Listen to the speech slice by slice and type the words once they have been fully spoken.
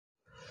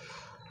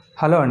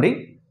Hello అండి,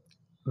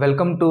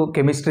 welcome to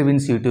chemistry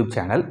wins YouTube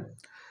channel.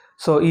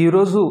 So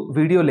ఈరోజు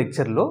video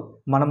లెక్చర్లో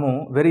మనము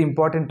వెరీ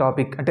ఇంపార్టెంట్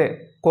టాపిక్ అంటే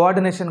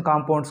కోఆర్డినేషన్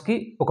కాంపౌండ్స్కి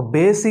ఒక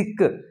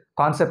బేసిక్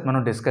కాన్సెప్ట్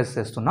మనం డిస్కస్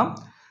చేస్తున్నాం.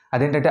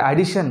 అదేంటంటే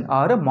అడిషన్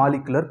ఆర్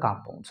మాలిక్యులర్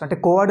కాంపౌండ్స్. అంటే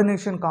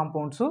coordination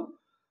compounds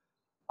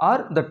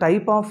are the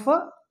type of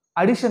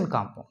addition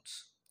compounds.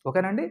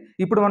 ఓకేనండి.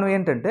 ఇప్పుడు మనం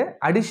ఏంటంటే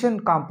అడిషన్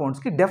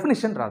కాంపౌండ్స్కి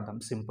డెఫినిషన్ రాద్దాం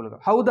సింపుల్గా.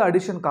 How the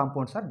addition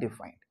compounds are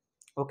defined.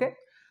 Okay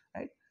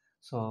right.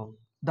 So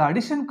the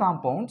addition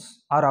compounds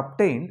are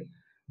obtained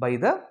by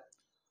the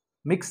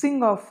mixing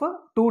of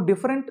two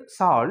different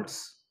salts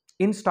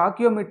in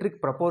stoichiometric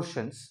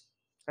proportions,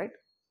 right?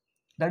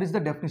 That is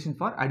the definition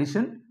for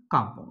addition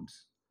compounds.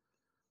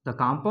 The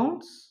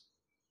compounds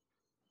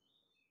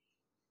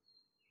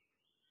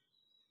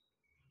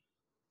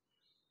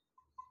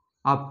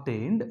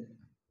obtained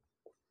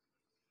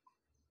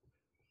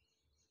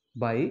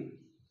by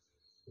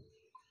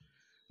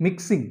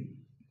mixing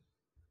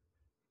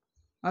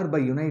or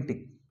by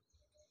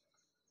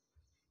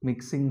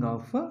mixing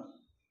of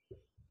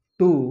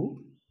two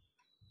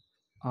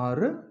or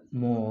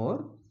more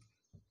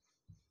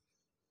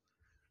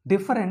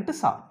different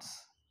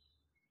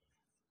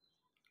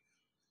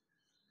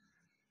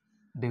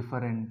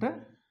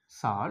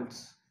salts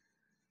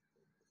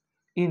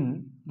in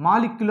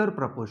molecular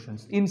proportions,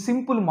 in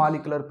simple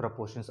molecular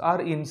proportions or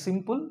in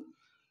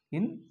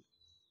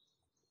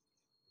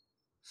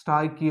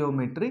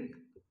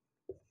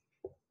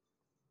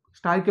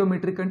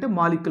stoichiometric అంటే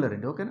molecular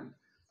అండి. ఓకేనా.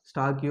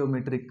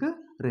 stoichiometric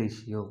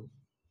ratio.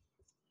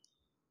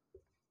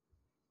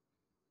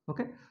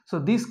 Okay, so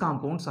these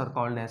compounds are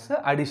called as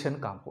addition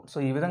compounds. So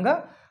ఈ విధంగా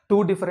two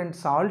different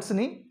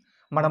సాల్ట్స్ని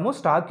మనము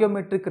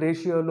stoichiometric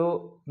రేషియోలో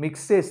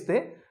mix చేస్తే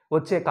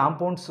వచ్చే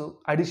compounds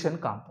addition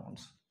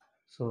compounds.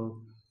 So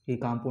ఈ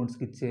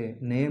కాంపౌండ్స్కి ఇచ్చే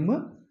name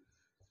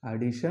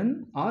addition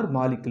are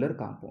molecular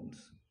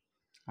compounds.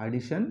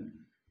 Addition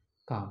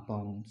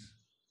compounds.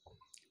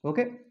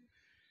 Okay.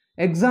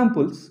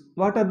 Examples.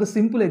 What are the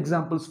simple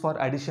examples for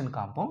addition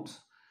compounds?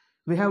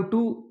 We have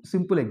two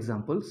simple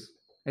examples.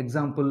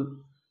 Example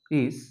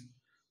is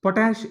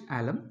potash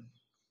alum.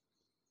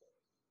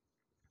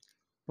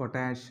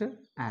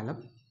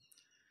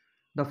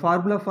 The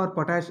formula for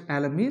potash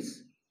alum is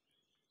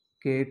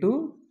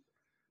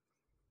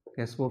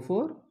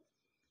K2SO4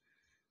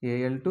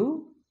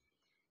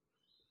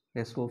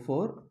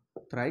 Al2SO4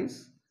 thrice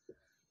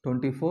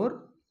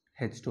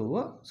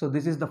 24H2O. So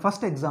this is the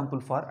first example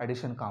for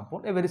addition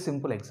compound, a very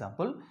simple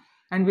example.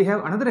 And we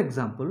have another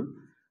example,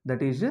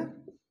 that is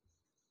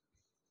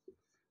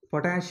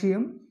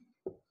potassium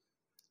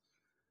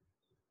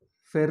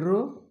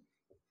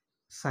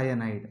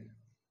ferrocyanide.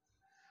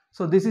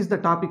 So this is the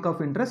topic of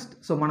interest.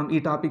 So మనం ఈ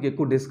topic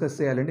ఎక్కువ discuss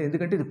చేయాలండి,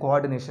 ఎందుకంటే ఇది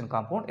coordination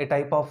compound, A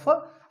type of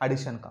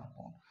addition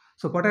compound.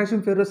 So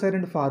potassium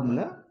ferrocyanide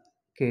formula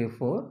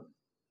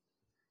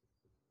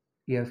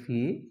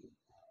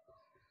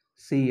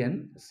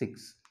K4FeCN6.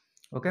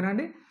 ఓకేనా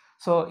అండి.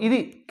 So ఇది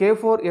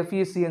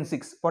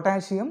K4FeCN6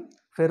 potassium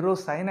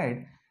ferrocyanide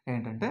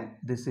ఏంటంటే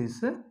దిస్ ఈస్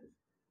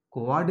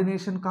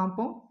కోఆర్డినేషన్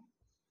కాంపౌండ్.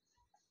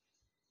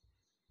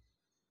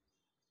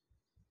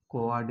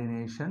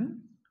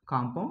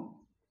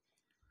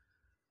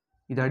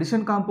 ఇది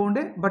అడిషన్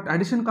కాంపౌండే, బట్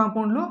అడిషన్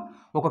కాంపౌండ్లో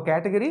ఒక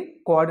category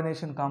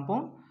coordination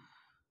compound.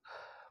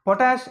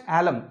 Potash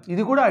alum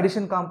ఇది కూడా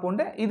అడిషన్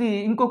కాంపౌండే, ఇది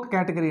ఇంకొక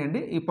కేటగిరీ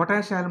అండి. ఈ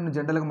పొటాష్ ఆలంని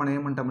జనరల్గా మనం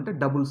ఏమంటామంటే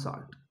డబుల్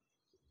సాల్ట్.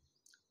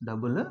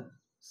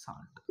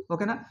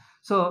 ఓకేనా.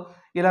 సో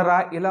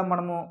ఇలా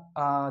మనము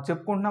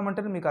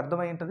చెప్పుకుంటున్నామంటే మీకు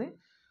అర్థమై ఉంటుంది.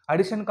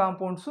 అడిషన్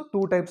కాంపౌండ్స్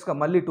టూ టైప్స్గా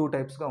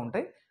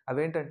ఉంటాయి.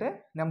 అవేంటంటే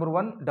number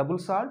 1 double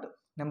salt,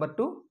 number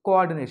 2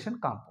 coordination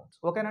compounds.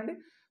 ఓకేనండి.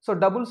 సో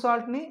డబుల్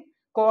సాల్ట్ని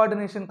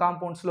కోఆర్డినేషన్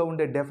కాంపౌండ్స్లో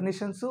ఉండే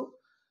డెఫినేషన్స్,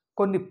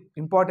 కొన్ని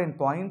ఇంపార్టెంట్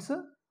పాయింట్స్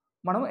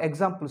మనం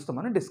ఎగ్జాంపుల్స్తో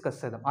మనం డిస్కస్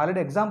చేద్దాం.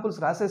 ఆల్రెడీ ఎగ్జాంపుల్స్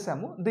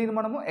రాసేసాము, దీన్ని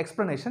మనము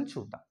ఎక్స్ప్లెనేషన్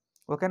చూద్దాం.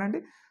 ఓకేనండి.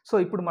 సో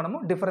ఇప్పుడు మనము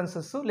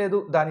డిఫరెన్సెస్ లేదు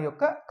దాని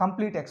యొక్క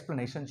కంప్లీట్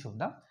ఎక్స్ప్లెనేషన్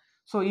చూద్దాం.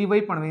 సో ఈ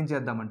వైపు మనం ఏం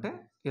చేద్దామంటే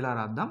ఇలా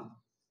రాద్దాం,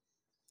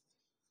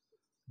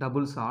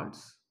 డబుల్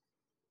సాల్ట్స్.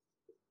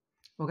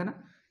 ఓకేనా.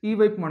 ఈ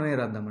వైపు మనం ఏం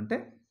రాద్దామంటే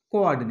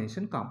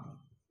coordination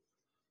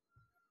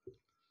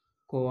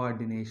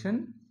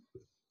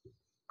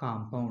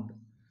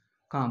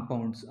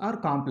compounds are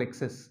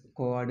complexes.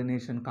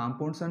 Coordination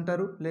compounds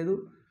అంటారు, లేదు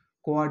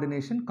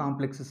కోఆర్డినేషన్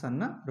కాంప్లెక్సెస్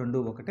అన్న రెండు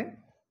ఒకటే.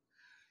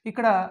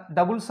 ఇక్కడ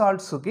డబుల్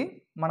సాల్ట్స్కి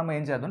మనం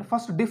ఏం చేద్దాం,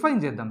 ఫస్ట్ డిఫైన్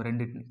చేద్దాం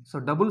రెండింటిని. సో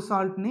డబుల్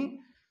సాల్ట్ని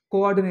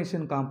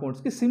కోఆర్డినేషన్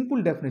కాంపౌండ్స్కి సింపుల్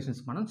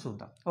డెఫినేషన్స్ మనం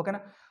చూద్దాం. ఓకేనా.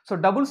 సో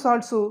డబుల్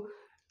సాల్ట్స్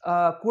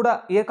కూడా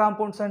ఏ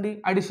కాంపౌండ్స్ అండి,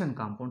 అడిషన్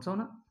కాంపౌండ్స్.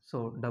 అవునా. సో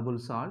డబుల్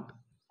సాల్ట్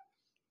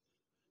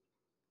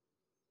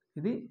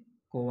ఇది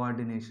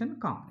coordination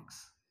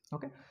complex.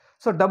 Okay.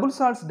 So double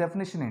salts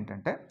definition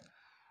ఏంటంటే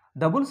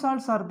double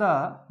salts are the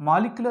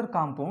molecular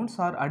compounds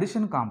or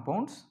addition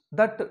compounds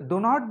that do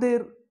not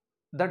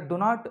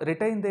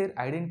retain their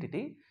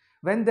identity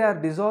when they are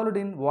dissolved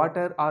in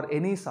water or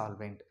any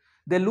solvent.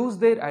 They lose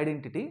their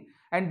identity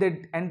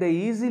and they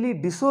easily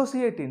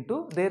dissociate into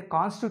their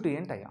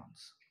constituent ions.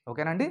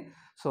 ఓకేనండి.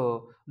 So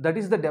that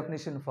is the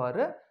definition for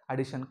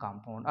addition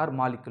compound are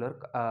molecular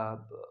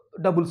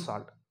double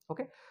salt.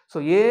 Okay, so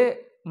A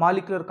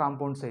molecular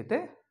compounds అయితే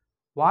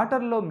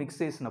వాటర్లో mix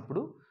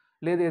చేసినప్పుడు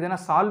లేదా ఏదైనా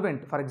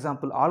solvent for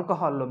example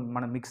ఆల్కహాల్లో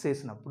మనం mix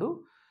చేసినప్పుడు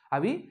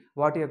అవి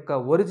వాటి యొక్క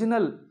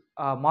ఒరిజినల్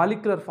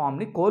మాలిక్యులర్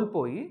ఫామ్ని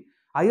కోల్పోయి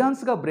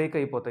అయాన్స్గా బ్రేక్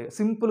అయిపోతాయి,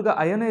 సింపుల్గా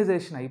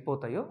అయోనైజేషన్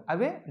అయిపోతాయో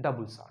అవే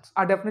డబుల్ సాల్ట్స్.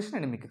 ఆ డెఫినేషన్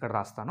నేను మీకు ఇక్కడ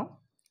రాస్తాను.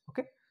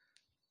 Okay,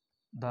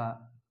 the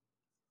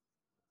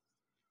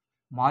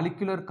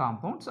molecular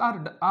compounds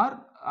are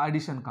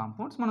addition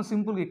compounds. మనం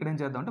సింపుల్గా ఇక్కడ ఏం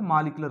చేద్దామంటే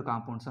మాలిక్యులర్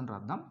కాంపౌండ్స్ అని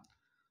రాద్దాం.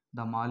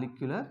 The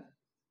molecular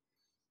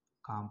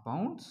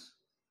compounds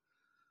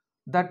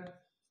that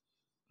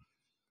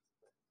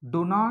do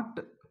not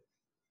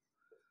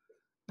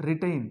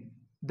retain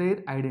their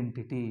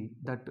identity,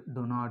 that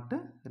do not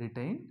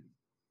retain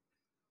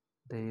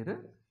their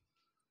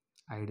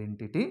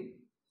identity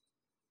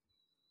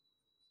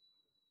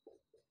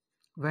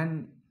when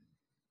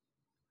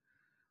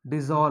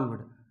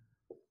dissolved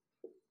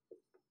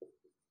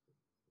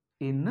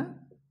in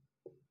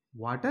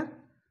water.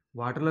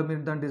 వాటర్లో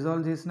మీరు దాన్ని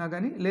డిజాల్వ్ చేసినా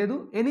కానీ లేదు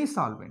any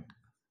solvent,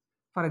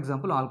 for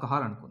example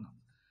alcohol అనుకుందాం,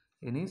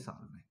 ఎనీ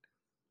సాల్వెంట్.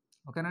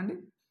 ఓకేనండి,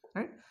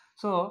 రైట్.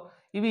 సో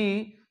ఇవి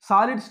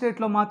సాలిడ్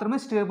స్టేట్లో మాత్రమే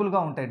స్టేబుల్గా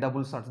ఉంటాయి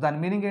డబుల్ సాల్ట్స్. దాని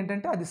మీనింగ్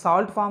ఏంటంటే అది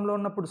సాల్ట్ ఫామ్లో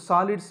ఉన్నప్పుడు,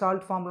 సాలిడ్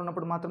సాల్ట్ ఫామ్లో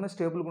ఉన్నప్పుడు మాత్రమే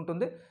స్టేబుల్గా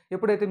ఉంటుంది.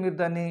 ఎప్పుడైతే మీరు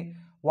దాన్ని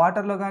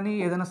వాటర్లో కానీ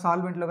ఏదైనా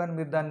సాల్వెంట్లో కానీ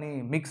మీరు దాన్ని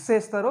మిక్స్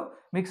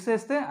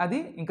చేస్తే అది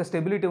ఇంకా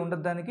స్టెబిలిటీ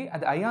ఉండదు, దానికి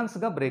అది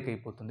అయాన్స్గా బ్రేక్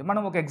అయిపోతుంది.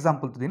 మనం ఒక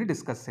ఎగ్జాంపుల్తో దీన్ని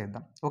డిస్కస్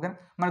చేద్దాం. ఓకే,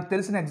 మనకు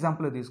తెలిసిన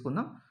ఎగ్జాంపుల్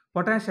తీసుకుందాం.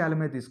 పొటాష్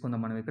యాలమే తీసుకుందాం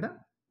మనం ఇక్కడ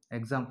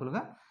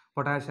ఎగ్జాంపుల్గా.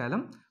 పొటాష్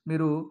యాలం,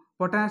 మీరు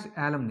potash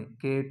యాలంని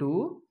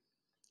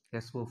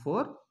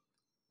K2SO4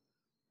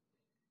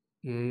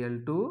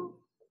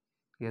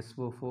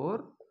 Al2SO4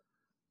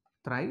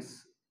 thrice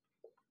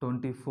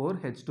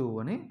 24H2O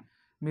అని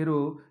మీరు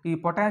ఈ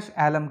పొటాష్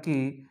యాలంకి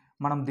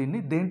మనం దీన్ని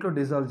దేంట్లో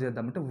డిజాల్వ్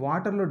చేద్దామంటే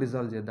వాటర్లో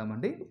డిజాల్వ్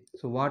చేద్దామండి.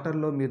 సో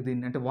వాటర్లో మీరు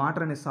దీన్ని అంటే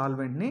వాటర్ అనే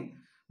సాల్వెంట్ని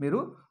మీరు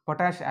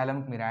పొటాష్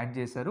యాలంకి మీరు యాడ్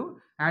చేశారు.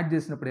 యాడ్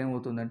చేసినప్పుడు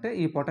ఏమవుతుందంటే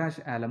ఈ పొటాష్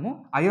యాలము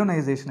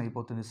అయోనైజేషన్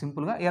అయిపోతుంది.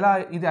 సింపుల్గా ఎలా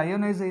ఇది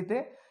అయోనైజ్ అయితే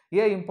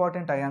ఏ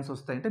ఇంపార్టెంట్ అయాన్స్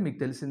వస్తాయంటే మీకు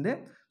తెలిసిందే.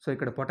 సో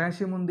ఇక్కడ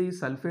పొటాషియం ఉంది,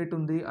 సల్ఫేట్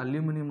ఉంది,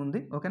 అల్యూమినియం ఉంది.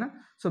 ఓకేనా,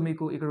 సో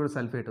మీకు ఇక్కడ కూడా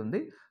సల్ఫేట్ ఉంది.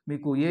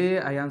 మీకు ఏ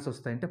అయాన్స్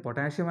వస్తాయంటే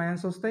పొటాషియం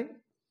అయాన్స్ వస్తాయి.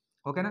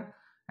 ఓకేనా,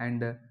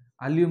 అండ్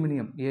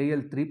అల్యూమినియం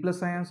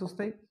Al3+ అయాన్స్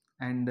వస్తాయి,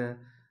 అండ్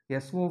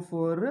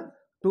SO4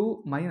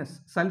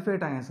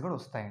 సల్ఫేట్ అయాన్స్ కూడా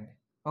వస్తాయండి.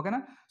 ఓకేనా,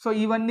 సో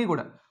ఇవన్నీ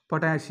కూడా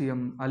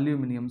పొటాషియం,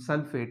 అల్యూమినియం,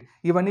 సల్ఫేట్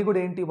ఇవన్నీ కూడా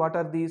ఏంటి, what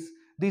are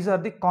these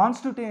are the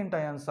constituent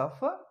ions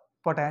of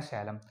potash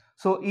యాలం.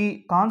 సో ఈ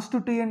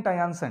కాన్స్టిట్యూయెంట్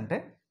అయాన్స్ అంటే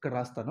ఇక్కడ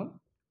రాస్తాను,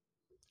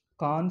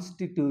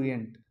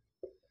 కాన్స్టిట్యూయెంట్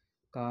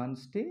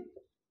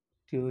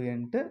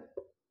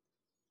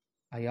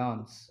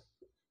అయాన్స్.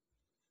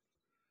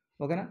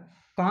 ఓకేనా,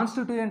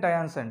 కాన్స్టిట్యూయెంట్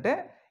అయాన్స్ అంటే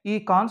ఈ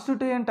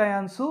కాన్స్టిట్యూయెంట్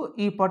అయాన్స్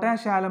ఈ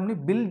పొటాష్ యాలంని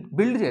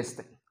బిల్డ్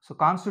చేస్తాయి. సో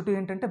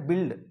కాన్స్టిట్యూయెంట్ అంటే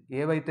బిల్డ్,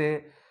 ఏవైతే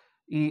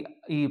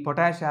ఈ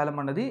పొటాష్ యాలం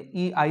అన్నది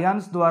ఈ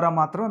అయాన్స్ ద్వారా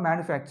మాత్రమే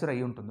మ్యానుఫ్యాక్చర్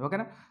అయి ఉంటుంది.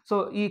 ఓకేనా, సో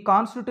ఈ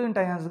కాన్స్టిట్యూయెంట్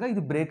అయాన్స్గా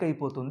ఇది బ్రేక్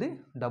అయిపోతుంది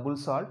డబుల్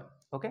సాల్ట్.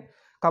 ఓకే,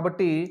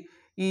 కాబట్టి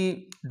ఈ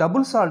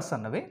డబుల్ సాల్ట్స్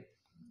అన్నవి,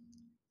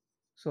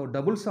 so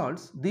double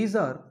salts these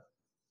are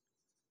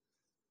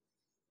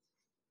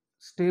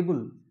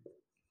stable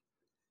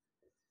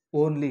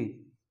only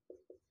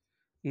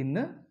in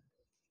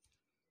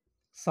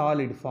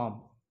solid form.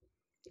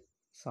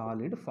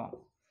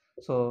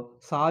 So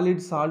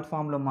solid salt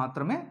ఫామ్లో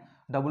మాత్రమే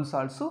డబుల్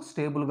సాల్ట్స్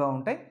స్టేబుల్గా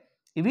ఉంటాయి.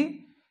 ఇవి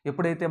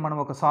ఎప్పుడైతే మనం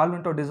ఒక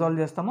సాల్వెంట్తో డిజాల్వ్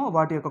చేస్తామో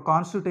వాటి యొక్క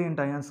కాన్స్టిట్యూయెంట్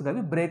అయాన్స్గా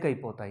అవి బ్రేక్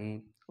అయిపోతాయి.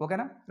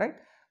 ఓకేనా, రైట్.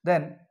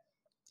 దెన్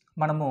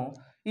మనము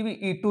ఇవి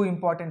ఈ 2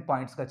 ఇంపార్టెంట్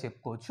పాయింట్స్గా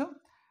చెప్పుకోవచ్చు.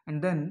 అండ్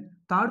దెన్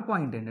థర్డ్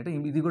పాయింట్ ఏంటంటే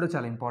ఇది కూడా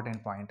చాలా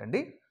ఇంపార్టెంట్ పాయింట్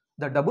అండి.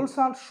 The double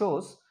salt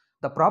shows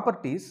the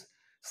properties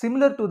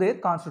similar to their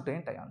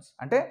constituent ions.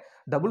 అంటే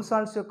డబుల్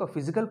సాల్ట్స్ యొక్క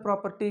ఫిజికల్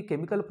ప్రాపర్టీ,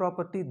 కెమికల్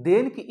ప్రాపర్టీ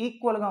దేనికి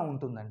ఈక్వల్గా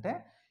ఉంటుందంటే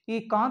ఈ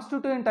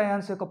కాన్స్టిట్యూయెంట్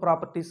అయాన్స్ యొక్క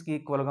ప్రాపర్టీస్కి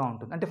ఈక్వల్గా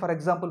ఉంటుంది. అంటే ఫర్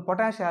ఎగ్జాంపుల్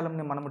పొటాష్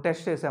యాలంని మనం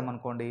టెస్ట్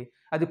చేసామనుకోండి,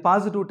 అది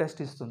పాజిటివ్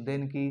టెస్ట్ ఇస్తుంది.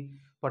 దేనికి,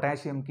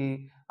 పొటాషియంకి,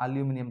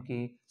 అల్యూమినియంకి,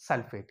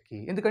 సల్ఫేట్కి,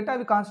 ఎందుకంటే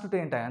అవి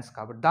కాన్స్టిట్యూయెంట్ అయాన్స్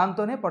కాబట్టి,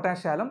 దాంతోనే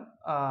పొటాష్ యాలం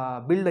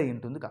బిల్డ్ అయి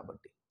ఉంటుంది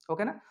కాబట్టి.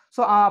 ఓకేనా,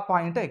 సో ఆ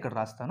పాయింట్ ఇక్కడ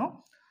రాస్తాను.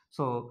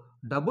 So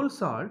double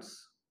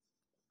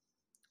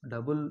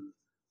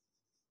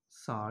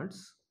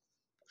salts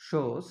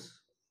shows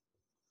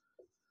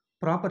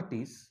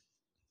properties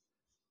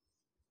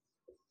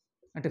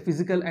అంటే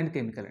ఫిజికల్ అండ్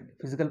కెమికల్ అండి,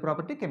 physical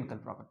property, chemical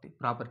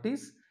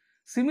properties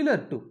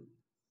similar to,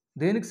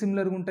 దేనికి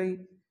సిమిలర్గా ఉంటాయి,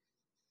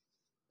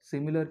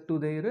 similar to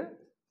their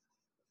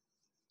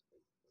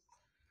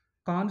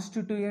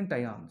constituent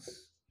ions.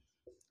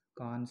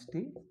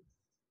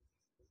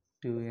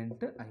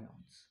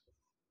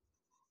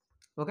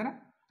 ఓకేనా,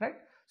 రైట్.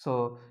 సో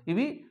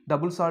ఇవి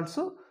డబుల్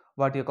సాల్ట్స్,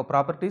 వాటి యొక్క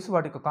ప్రాపర్టీస్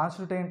వాటి యొక్క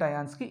కాన్స్టిట్యూయెంట్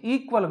అయాన్స్కి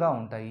ఈక్వల్గా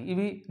ఉంటాయి.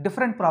 ఇవి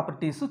different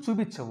properties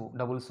చూపించవు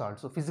double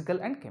salts, physical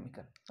and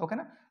chemical.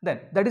 ఓకేనా, then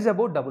that is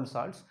about double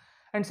salts.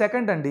 And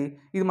second అండి,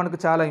 ఇది మనకు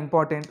చాలా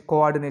ఇంపార్టెంట్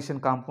కోఆర్డినేషన్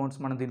కాంపౌండ్స్.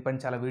 మనం దీనిపైన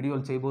చాలా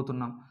వీడియోలు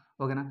చేయబోతున్నాం.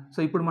 ఓకేనా. సో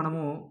ఇప్పుడు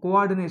మనము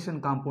coordination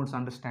compounds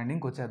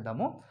అండర్స్టాండింగ్కి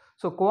వచ్చేద్దాము.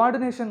 So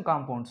coordination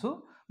compounds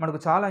మనకు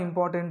చాలా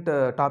ఇంపార్టెంట్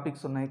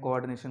టాపిక్స్ ఉన్నాయి.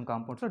 కోఆర్డినేషన్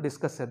కాంపౌండ్స్లో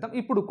డిస్కస్ చేద్దాం.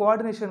 ఇప్పుడు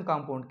కోఆర్డినేషన్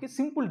కాంపౌండ్కి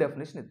సింపుల్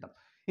డెఫినేషన్ ఇద్దాం.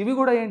 ఇవి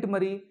కూడా ఏంటి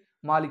మరి,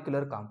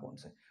 మాలిక్యులర్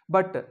కాంపౌండ్స్.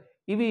 బట్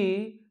ఇవి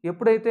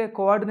ఎప్పుడైతే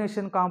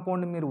కోఆర్డినేషన్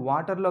కాంపౌండ్ మీరు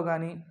వాటర్లో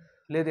కానీ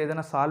లేదా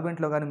ఏదైనా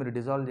సాల్వెంట్లో కానీ మీరు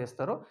డిజాల్వ్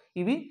చేస్తారో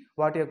ఇవి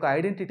వాటి యొక్క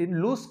ఐడెంటిటీని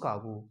లూజ్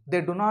కావు. They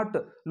do not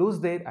lose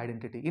their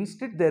identity,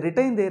 instead they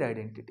retain there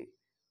identity.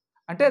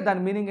 అంటే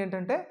దాని మీనింగ్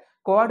ఏంటంటే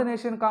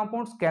coordination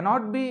compounds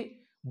cannot be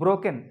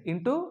broken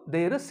into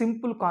there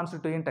simple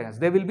constituent ions.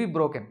 They will be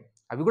broken.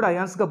 అవి కూడా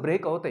అయాన్స్గా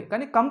బ్రేక్ అవుతాయి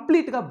కానీ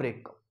కంప్లీట్గా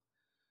బ్రేక్.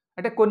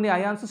 అంటే కొన్ని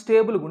అయాన్స్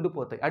స్టేబుల్గా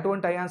ఉండిపోతాయి.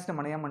 అటువంటి అయాన్స్ని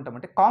మనం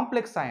ఏమంటామంటే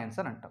కాంప్లెక్స్ అయాన్స్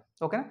అని అంటాం.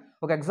 ఓకేనా.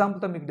 ఒక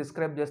ఎగ్జాంపుల్తో మీకు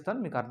డిస్క్రైబ్ చేస్తాను,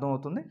 మీకు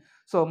అర్థమవుతుంది.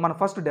 సో మన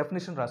first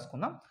definition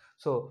రాసుకుందాం.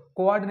 So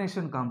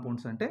coordination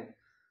compounds అంటే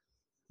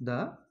ద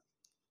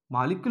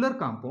మాలిక్యులర్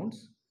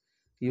కాంపౌండ్స్.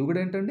 ఇవి కూడా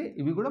ఏంటండి,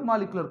 ఇవి కూడా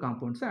molecular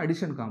కాంపౌండ్సే,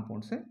 addition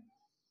కాంపౌండ్సే.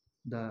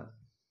 The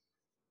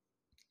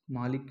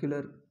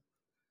molecular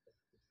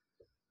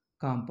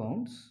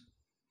compounds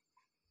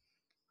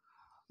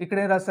ఇక్కడ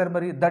ఏం రాస్తారు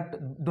మరి, that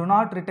do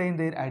not retain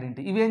there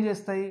identity. ఇవి ఏం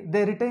చేస్తాయి, they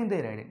retain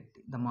there identity.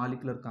 The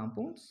molecular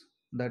compounds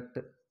that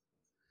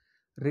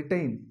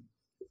retain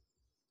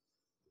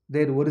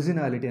there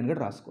originality అని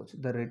కూడా రాసుకోవచ్చు.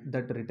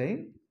 That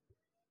retain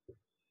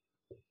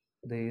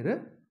there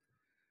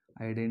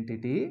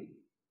identity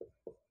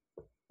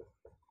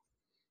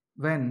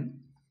when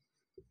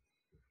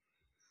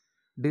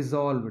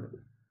dissolved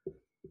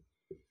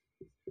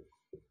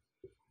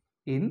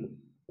in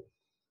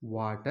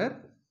water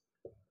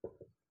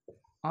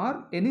or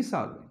any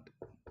solvent.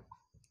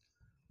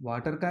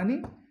 Water కానీ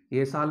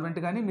ఏ సాల్వెంట్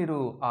కానీ మీరు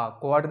ఆ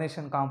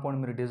కోఆర్డినేషన్ కాంపౌండ్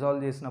మీరు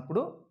డిజాల్వ్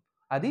చేసినప్పుడు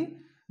అది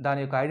దాని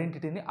యొక్క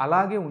ఐడెంటిటీని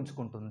అలాగే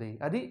ఉంచుకుంటుంది.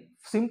 అది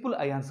సింపుల్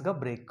అయాన్స్గా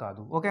బ్రేక్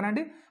కాదు.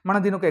 ఓకేనండి. మనం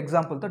దీని ఒక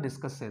ఎగ్జాంపుల్తో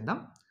డిస్కస్ చేద్దాం.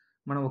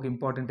 మనం ఒక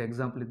ఇంపార్టెంట్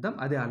ఎగ్జాంపుల్ ఇద్దాం.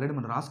 అదే ఆల్రెడీ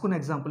మనం రాసుకున్న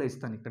ఎగ్జాంపుల్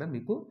ఇస్తాను ఇక్కడ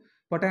మీకు.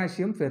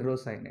 Potassium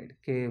ferrocyanide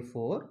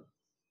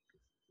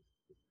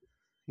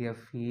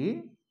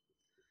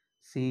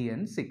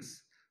K4FeCN6.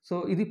 సో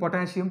ఇది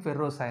పొటాషియం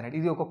ఫెర్రోసైనైడ్.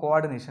 ఇది ఒక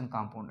కోఆర్డినేషన్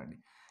కాంపౌండ్ అండి.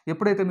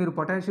 ఎప్పుడైతే మీరు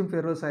పొటాషియం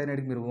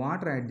ఫెర్రోసైనైడ్కి మీరు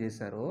వాటర్ యాడ్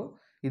చేశారో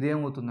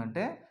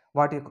ఇదేమవుతుందంటే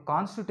వాటి యొక్క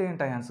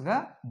కాన్స్టిట్యూయెంట్ అయాన్స్గా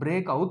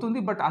బ్రేక్ అవుతుంది.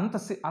 బట్ అంత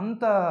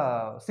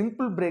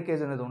సింపుల్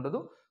బ్రేకేజ్ అనేది ఉండదు.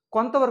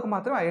 కొంతవరకు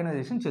మాత్రం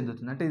అయనైజేషన్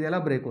చెందుతుంది. అంటే ఇది ఎలా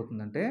బ్రేక్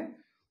అవుతుందంటే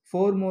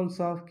 4 moles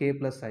of K+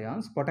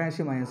 ions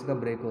potassium అయాన్స్గా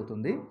break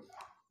అవుతుంది.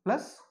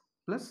 ప్లస్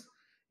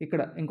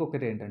ఇక్కడ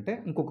ఇంకొకటి ఏంటంటే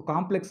ఇంకొక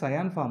కాంప్లెక్స్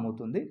అయాన్ ఫామ్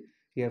అవుతుంది.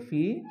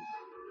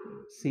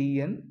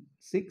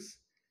 FeCN6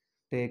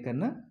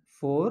 taken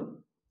 4-.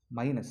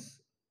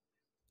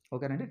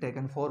 ఓకేనండి.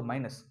 Taken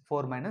 4-.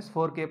 4-,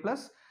 4K+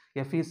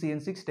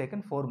 FeCN6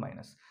 taken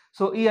 4-.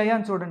 So ఈ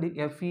అయాన్ చూడండి,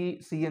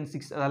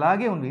 FeCN6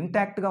 అలాగే ఉంది,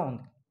 ఇంటాక్ట్గా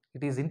ఉంది.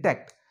 It is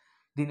intact.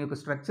 దీని యొక్క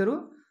స్ట్రక్చరు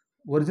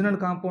ఒరిజినల్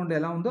కాంపౌండ్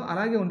ఎలా ఉందో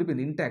అలాగే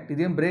ఉండిపోయింది, ఇంటాక్ట్.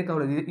 ఇదేం బ్రేక్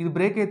అవ్వలేదు. ఇది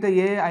బ్రేక్ అయితే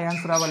ఏ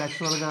అయాన్స్ రావాలి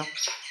యాక్చువల్గా,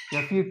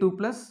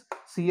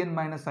 Fe2+Cn-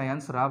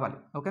 అయాన్స్ రావాలి.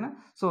 ఓకేనా.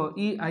 సో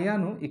ఈ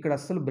అయాను ఇక్కడ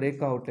అస్సలు బ్రేక్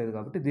కావట్లేదు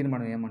కాబట్టి దీన్ని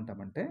మనం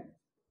ఏమంటామంటే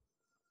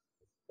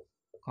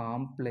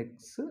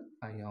కాంప్లెక్స్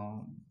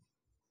అయాన్.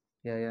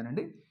 ఏ అయాన్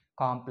అండి,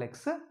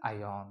 కాంప్లెక్స్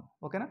అయాన్.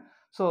 ఓకేనా.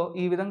 సో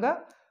ఈ విధంగా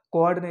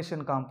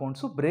కోఆర్డినేషన్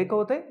కాంపౌండ్స్ బ్రేక్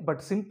అవుతాయి.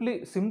 బట్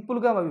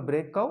సింపుల్గా అవి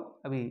బ్రేక్ కావు,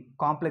 అవి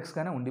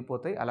కాంప్లెక్స్గానే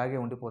ఉండిపోతాయి, అలాగే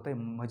ఉండిపోతాయి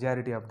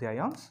majority of the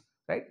ions,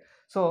 right.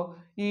 So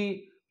ఈ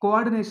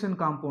కోఆర్డినేషన్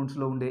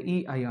కాంపౌండ్స్లో ఉండే ఈ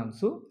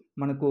అయాన్స్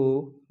మనకు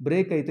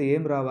బ్రేక్ అయితే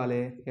ఏం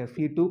రావాలి,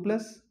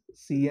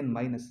 Fe2+Cn-.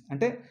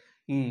 అంటే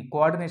ఈ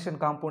కోఆర్డినేషన్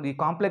కాంపౌండ్, ఈ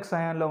కాంప్లెక్స్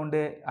అయాన్లో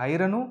ఉండే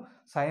ఐరను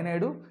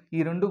సైనైడు ఈ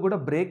రెండు కూడా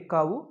బ్రేక్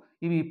కావు.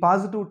 ఇవి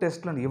పాజిటివ్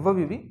టెస్ట్లను ఇవ్వవు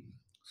ఇవి.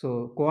 సో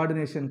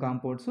కోఆర్డినేషన్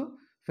కాంపౌండ్స్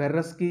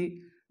ఫెర్రస్కి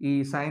ఈ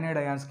సైనైడ్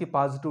అయాన్స్కి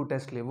పాజిటివ్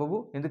టెస్ట్లు ఇవ్వవు,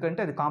 ఎందుకంటే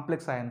అది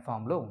కాంప్లెక్స్ అయాన్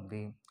ఫామ్లో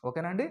ఉంది.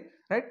 ఓకేనండి,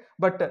 రైట్.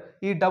 బట్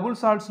ఈ డబుల్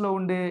సాల్ట్స్లో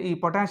ఉండే ఈ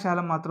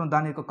పొటాషియం మాత్రం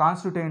దాని యొక్క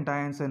కాన్స్టిట్యూయెంట్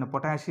అయాన్స్ అయిన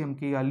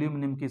పొటాషియంకి,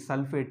 అల్యూమినియంకి,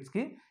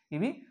 సల్ఫేట్స్కి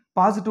ఇవి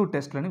పాజిటివ్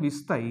టెస్ట్లని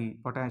ఇస్తాయి.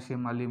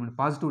 పొటాషియం, అల్యూమినియం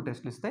పాజిటివ్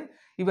టెస్ట్లు ఇస్తాయి.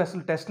 ఇవి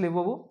అసలు టెస్ట్లు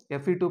ఇవ్వవు.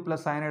 Fe2+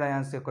 సైనైడ్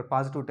అయాన్స్ యొక్క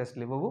పాజిటివ్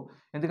టెస్ట్లు ఇవ్వవు,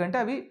 ఎందుకంటే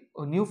అవి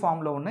న్యూ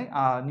ఫామ్లో ఉన్నాయి.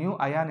 ఆ న్యూ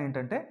అయాన్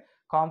ఏంటంటే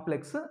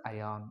కాంప్లెక్స్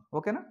అయాన్.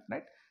 ఓకేనా,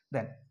 రైట్.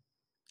 దెన్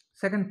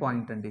సెకండ్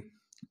పాయింట్ అండి,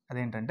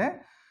 అదేంటంటే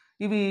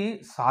ఇవి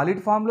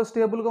సాలిడ్ ఫామ్లో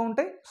స్టేబుల్గా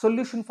ఉంటాయి,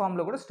 సొల్యూషన్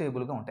ఫామ్లో కూడా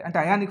స్టేబుల్గా ఉంటాయి, అంటే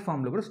అయానిక్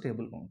ఫామ్లో కూడా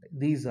స్టేబుల్గా ఉంటాయి.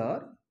 These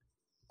are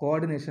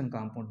coordination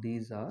compound,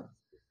 these are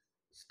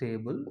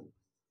stable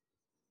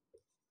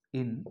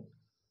in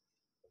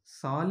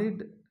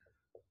solid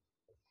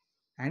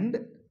and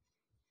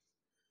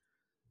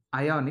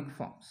ionic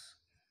forms.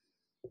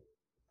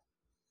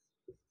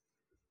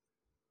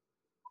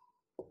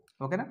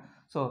 ఓకేనా.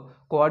 So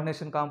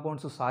coordination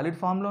compounds solid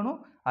ఫామ్లోను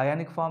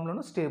ionic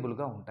ఫామ్లోను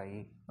స్టేబుల్గా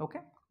ఉంటాయి. ఓకే.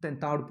 దెన్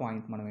థర్డ్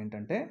పాయింట్ మనం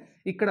ఏంటంటే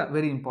ఇక్కడ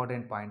వెరీ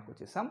ఇంపార్టెంట్ పాయింట్కి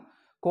వచ్చేసాం.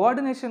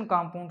 Coordination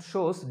compound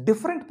shows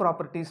different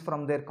properties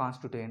from there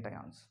constituent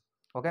ions.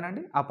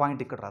 ఓకేనండి, ఆ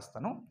పాయింట్ ఇక్కడ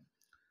రాస్తాను.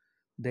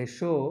 They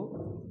show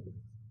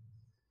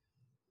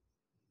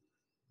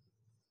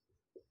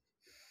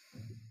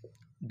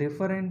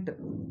different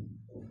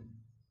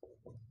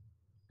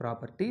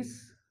properties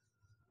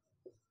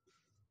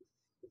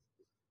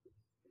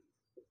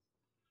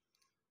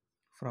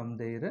from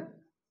there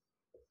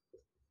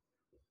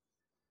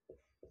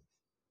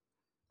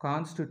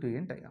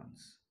constituent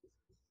ions.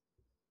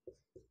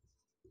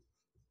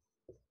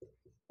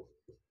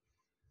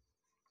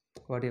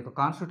 వాటి యొక్క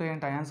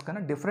కాన్స్టిట్యూయెంట్ అయాన్స్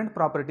కన్నా డిఫరెంట్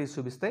ప్రాపర్టీస్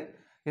చూపిస్తాయి.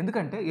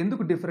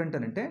 ఎందుకు డిఫరెంట్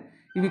అని అంటే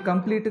ఇవి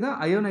కంప్లీట్గా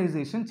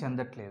అయోనైజేషన్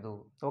చెందట్లేదు.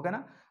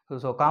 ఓకేనా?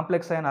 సో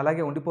కాంప్లెక్స్ అయాన్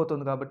అలాగే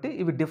ఉండిపోతుంది కాబట్టి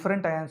ఇవి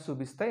డిఫరెంట్ అయాన్స్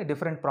చూపిస్తాయి,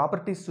 డిఫరెంట్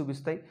ప్రాపర్టీస్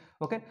చూపిస్తాయి.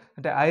 ఓకే,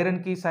 అంటే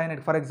ఐరన్కి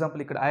సైనైడ్, ఫర్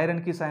ఎగ్జాంపుల్ ఇక్కడ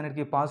ఐరన్కి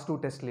సైనైడ్కి పాజిటివ్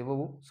టెస్ట్లు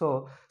ఇవ్వవు. సో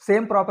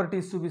సేమ్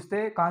ప్రాపర్టీస్ చూపిస్తే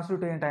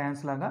కాన్స్టిట్యూయెంట్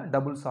అయాన్స్ లాగా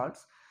డబుల్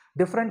సాల్ట్స్,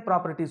 డిఫరెంట్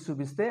ప్రాపర్టీస్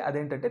చూపిస్తే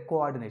అదేంటంటే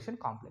coordination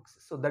complex.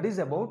 So that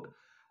is about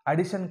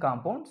addition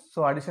compounds.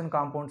 So addition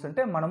compounds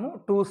అంటే మనము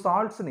 2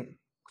 సాల్ట్స్ని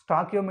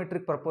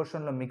స్టాకియోమెట్రిక్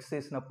ప్రపోర్షన్లో మిక్స్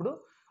చేసినప్పుడు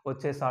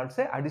వచ్చే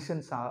సాల్ట్సే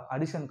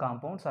addition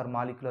compounds are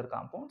molecular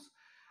compounds.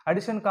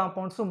 Addition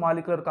compounds,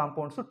 molecular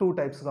compounds 2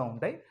 టైప్స్గా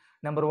ఉంటాయి.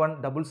 Number 1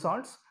 double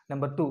salts,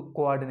 number 2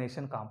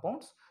 coordination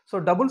compounds. So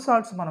double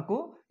salts మనకు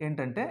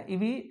ఏంటంటే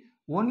ఇవి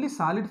ఓన్లీ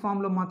సాలిడ్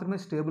ఫామ్లో మాత్రమే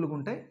స్టేబుల్గా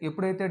ఉంటాయి.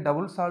 ఎప్పుడైతే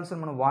డబుల్ సాల్ట్స్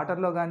మనం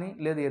వాటర్లో కానీ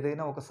లేదా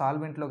ఏదైనా ఒక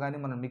సాల్వెంట్లో కానీ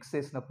మనం మిక్స్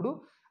చేసినప్పుడు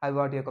అవి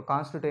వాటి యొక్క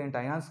కాన్స్టిట్యూయెంట్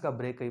అయాన్స్గా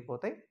బ్రేక్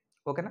అయిపోతాయి.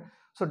 ఓకేనా?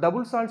 సో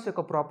డబుల్ సాల్ట్స్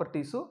యొక్క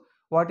ప్రాపర్టీసు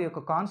వాటి యొక్క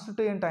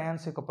కాన్స్టిట్యూయెంట్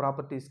అయాన్స్ యొక్క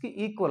ప్రాపర్టీస్కి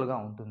ఈక్వల్గా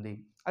ఉంటుంది.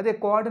 అదే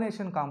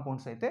కోఆర్డినేషన్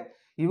కాంపౌండ్స్ అయితే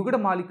ఇవి కూడా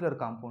మాలిక్యులర్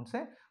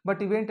కాంపౌండ్సే,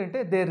 బట్ ఇవేంటంటే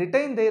దే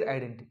రిటైన్ దేర్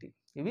ఐడెంటిటీ.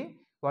 ఇవి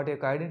వాటి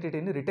యొక్క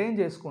ఐడెంటిటీని రిటైన్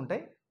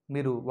చేసుకుంటాయి,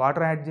 మీరు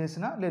వాటర్ యాడ్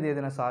చేసినా లేదా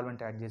ఏదైనా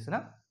సాల్వెంట్ యాడ్ చేసినా.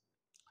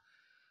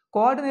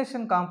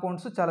 కోఆర్డినేషన్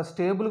కాంపౌండ్స్ చాలా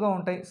స్టేబుల్గా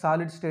ఉంటాయి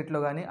సాలిడ్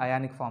స్టేట్లో కానీ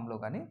అయానిక్ ఫామ్లో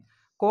కానీ.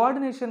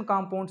 కోఆర్డినేషన్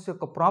కాంపౌండ్స్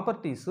యొక్క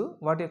ప్రాపర్టీస్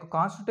వాటి యొక్క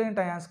కాన్స్టిట్యూయెంట్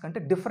అయాన్స్ కంటే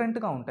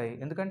డిఫరెంట్గా ఉంటాయి,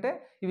 ఎందుకంటే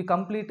ఇవి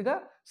కంప్లీట్గా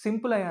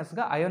సింపుల్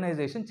అయాన్స్గా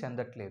అయోనైజేషన్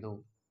చెందట్లేదు.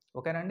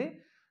 ఓకేనండి,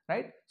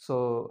 రైట్? సో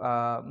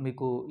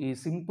మీకు ఈ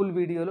సింపుల్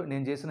వీడియోలో,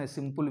 నేను చేసిన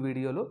సింపుల్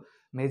వీడియోలో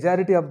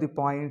majority of the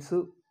points,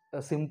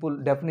 simple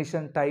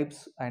definition,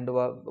 types and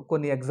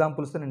కొన్ని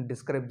ఎగ్జాంపుల్స్తో నేను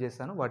డిస్క్రైబ్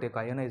చేశాను వాటి యొక్క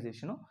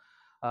అయోనైజేషను.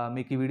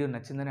 మీకు ఈ వీడియో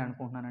నచ్చిందని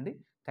అనుకుంటున్నానండి.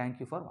 Thank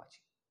you for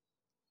watching.